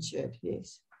sums insured,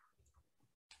 yes.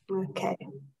 Okay.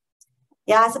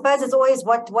 Yeah, I suppose it's always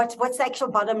what's the actual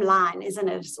bottom line, isn't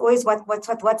it? It's always what's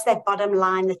that bottom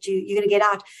line that you're going to get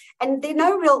out. And there are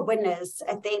no real winners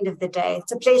at the end of the day.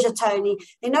 It's a pleasure, Tony.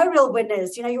 There are no real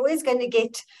winners. You're always going to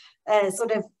get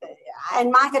sort of,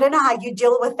 and Mike, I don't know how you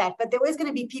deal with that, but there are always going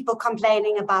to be people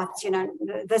complaining about,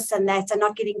 this and that and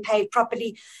not getting paid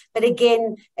properly. But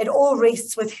again, it all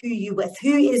rests with who you're with.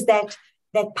 Who is that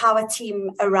power team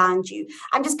around you?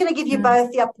 I'm just going to give you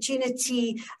both the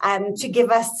opportunity to give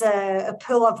us a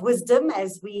pearl of wisdom,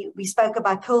 as we spoke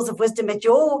about pearls of wisdom at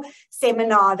your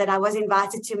seminar that I was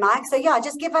invited to, Mike. So yeah,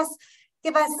 just give us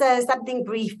something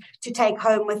brief to take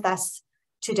home with us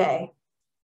today.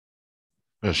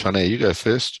 Well, Sharne, you go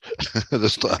first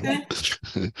this time.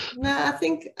 Okay. No, I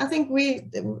think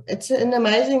it's an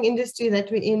amazing industry that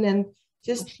we're in, and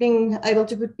just being able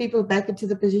to put people back into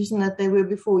the position that they were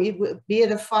before, be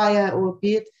it a fire or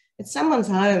be it's someone's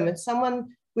home. It's someone,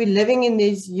 we're living in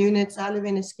these units. I live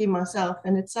in a scheme myself,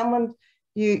 and it's someone,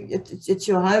 it's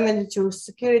your home, and it's your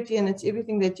security, and it's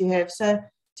everything that you have. So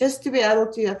just to be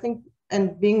able to, I think,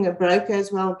 and being a broker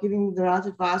as well, giving the right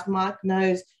advice, Mike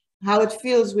knows how it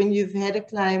feels when you've had a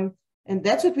claim, and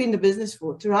that's what we're in the business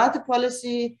for, to write the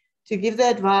policy, to give the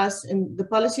advice, and the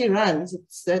policy runs.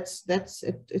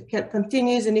 It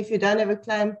continues, and if you don't have a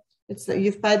claim, it's like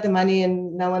you've paid the money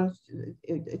and no one,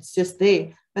 it's just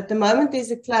there. But the moment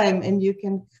there's a claim and you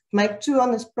can make true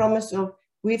on this promise of,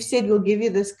 we've said we'll give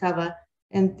you this cover,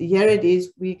 and here it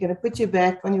is, we're going to put you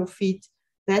back on your feet.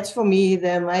 That's for me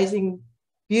the amazing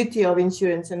beauty of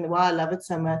insurance and why I love it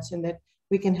so much, and that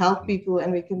we can help people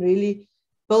and we can really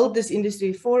build this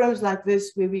industry, forums like this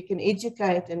where we can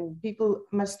educate and people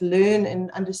must learn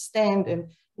and understand. And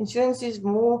insurance is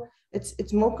more,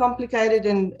 it's more complicated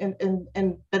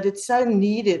but it's so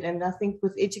needed. And I think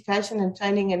with education and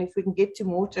training, and if we can get to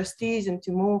more trustees and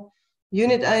to more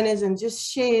unit owners and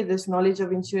just share this knowledge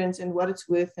of insurance and what it's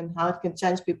worth and how it can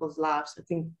change people's lives, I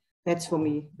think that's for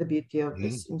me the beauty of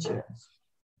this insurance.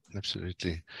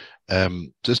 Absolutely.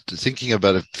 Just thinking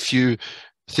about a few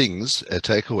things,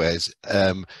 takeaways,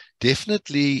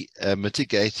 definitely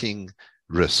mitigating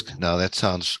risk. Now that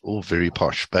sounds all very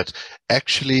posh, but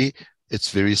actually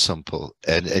it's very simple,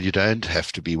 and you don't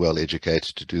have to be well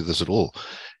educated to do this at all.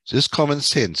 Just common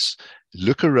sense.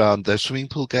 Look around those swimming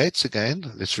pool gates again.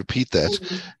 Let's repeat that.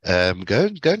 Go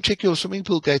and check your swimming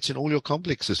pool gates in all your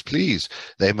complexes, please.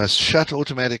 They must shut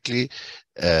automatically.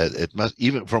 It must,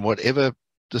 even from whatever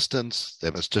distance,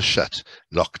 they must just shut,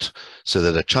 locked, so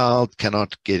that a child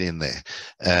cannot get in there.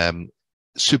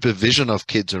 Supervision of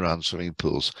kids around swimming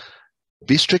pools.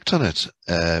 Be strict on it.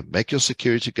 Make your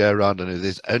security go around, and if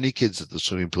there's only kids at the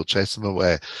swimming pool, chase them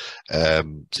away.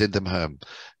 Send them home.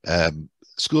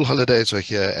 School holidays are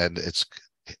here, and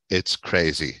it's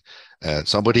crazy.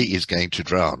 Somebody is going to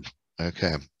drown.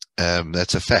 Okay,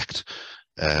 that's a fact.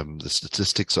 The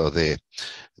statistics are there.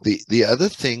 The other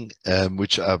thing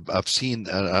which I've seen,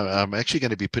 and I'm actually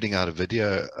going to be putting out a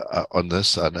video on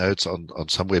this. I know it's on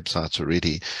some websites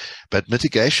already, but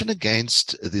mitigation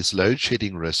against this load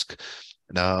shedding risk.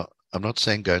 Now, I'm not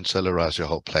saying go and solarize your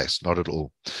whole place, not at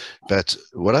all. But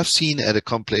what I've seen at a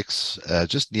complex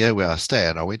just near where I stay,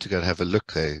 and I went to go and have a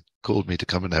look, they called me to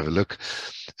come and have a look,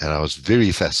 and I was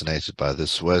very fascinated by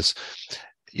this, was,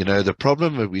 you know, the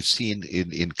problem that we've seen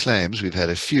in claims, we've had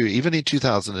a few, even in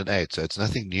 2008, so it's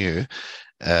nothing new,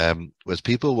 was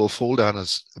people will fall down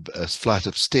a flight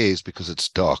of stairs because it's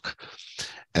dark.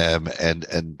 And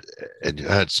you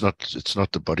know, it's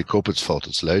not the body corporate's fault,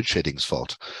 it's load shedding's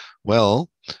fault. Well,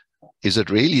 is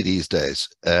it really these days?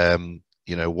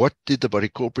 You know, what did the body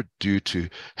corporate do to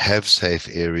have safe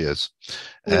areas?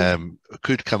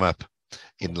 Could come up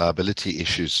in liability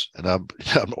issues, and I'm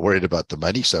not worried about the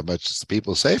money so much as the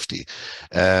people's safety.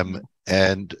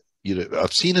 And you know,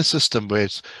 I've seen a system where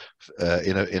it's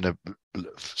in a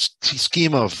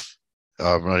scheme of,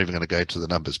 I'm not even going to go into the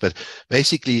numbers, but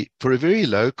basically for a very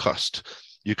low cost,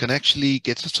 you can actually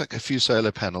get just like a few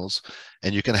solar panels,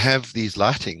 and you can have these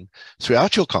lighting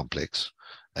throughout your complex.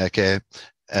 Okay,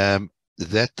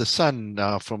 that the sun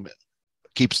now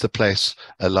keeps the place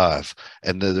alive,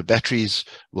 and the batteries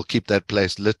will keep that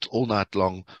place lit all night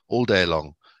long, all day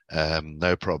long,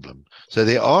 no problem. So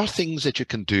there are things that you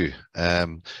can do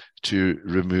to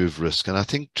remove risk, and I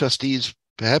think trustees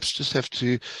perhaps just have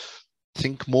to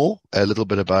think a little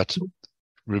bit about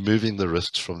removing the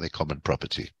risks from their common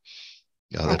property.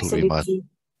 Yeah, that'll be my...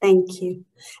 Thank you,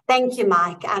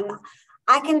 Mike.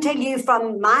 I can tell you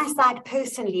from my side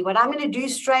personally, what I'm going to do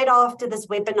straight after this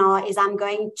webinar is I'm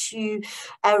going to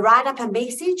write up a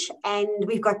message, and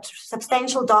we've got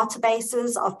substantial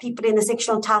databases of people in the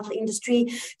sectional title industry.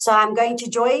 So I'm going to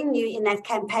join you in that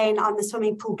campaign on the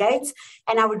swimming pool gates.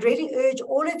 And I would really urge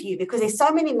all of you, because there's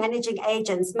so many managing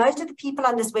agents. Most of the people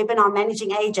on this webinar are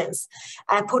managing agents,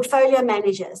 portfolio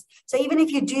managers. So even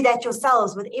if you do that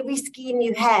yourselves with every scheme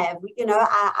you have, you know,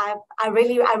 I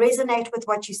resonate with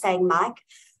what you're saying, Mike.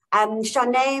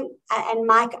 Sharne and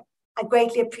Mike, I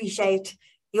greatly appreciate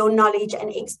your knowledge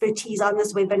and expertise on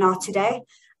this webinar today.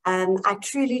 I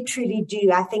truly, truly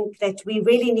do. I think that we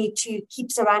really need to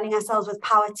keep surrounding ourselves with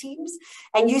power teams.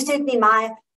 And you certainly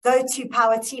my go-to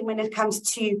power team when it comes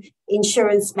to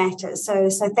insurance matters. So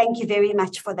thank you very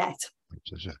much for that.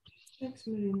 Pleasure. Thanks,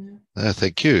 Marina.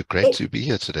 Thank you. Great to be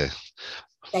here today.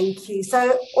 Thank you.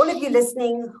 So all of you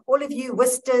listening, all of you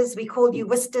Wisters, we call you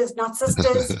Wisters, not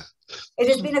sisters. It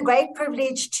has been a great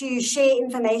privilege to share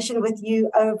information with you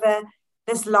over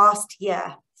this last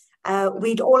year.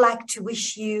 We'd all like to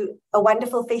wish you a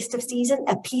wonderful festive season,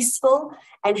 a peaceful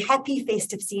and happy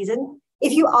festive season.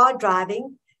 If you are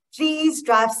driving, please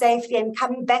drive safely and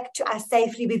come back to us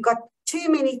safely. We've got too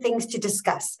many things to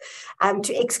discuss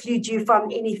to exclude you from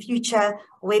any future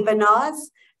webinars.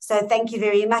 So thank you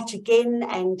very much again,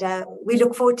 and we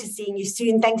look forward to seeing you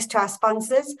soon. Thanks to our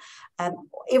sponsors.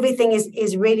 Everything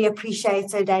is really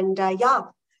appreciated, and yeah,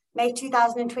 may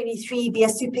 2023 be a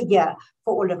super year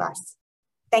for all of us.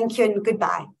 Thank you and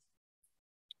goodbye.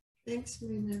 Thanks,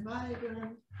 Marina. Bye,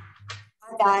 everyone.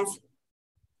 Bye, guys.